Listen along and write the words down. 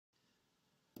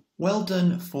Well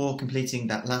done for completing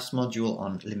that last module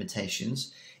on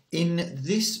limitations. In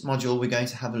this module, we're going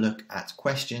to have a look at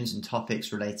questions and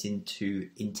topics relating to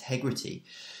integrity.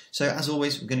 So as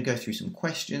always, we're going to go through some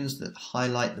questions that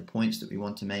highlight the points that we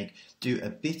want to make, do a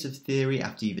bit of theory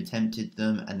after you've attempted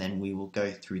them, and then we will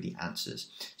go through the answers.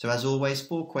 So as always,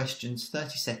 4 questions,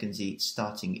 30 seconds each,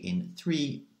 starting in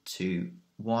 3, 2,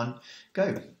 1,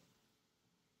 go.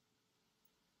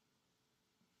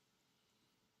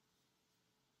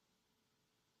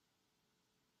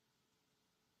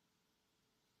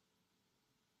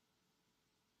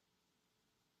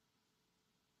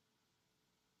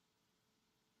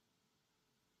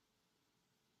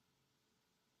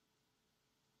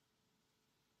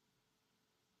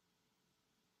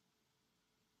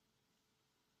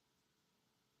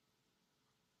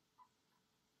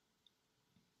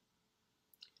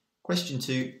 Question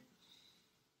 2.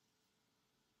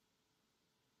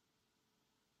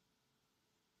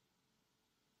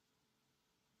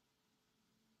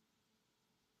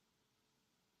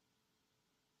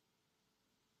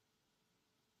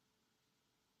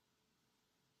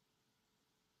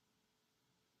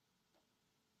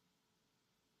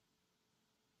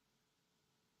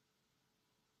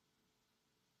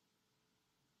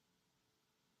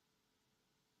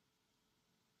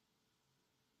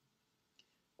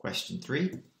 Question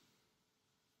 3.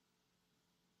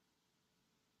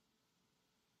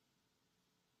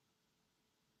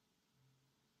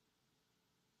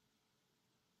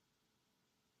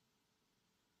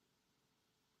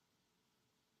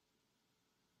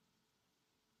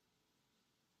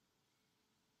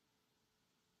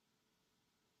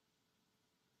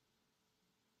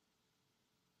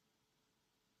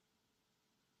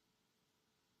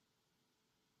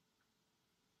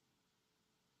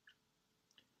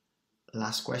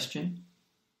 Last question.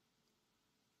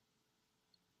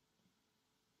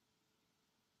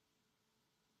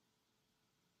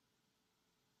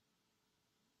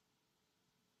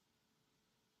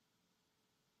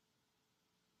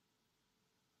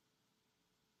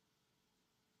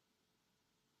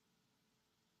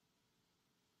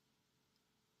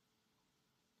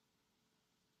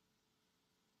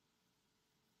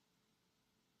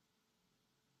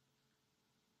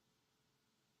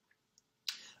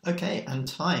 Okay, and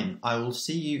time. I will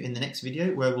see you in the next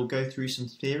video where we'll go through some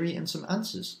theory and some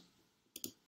answers.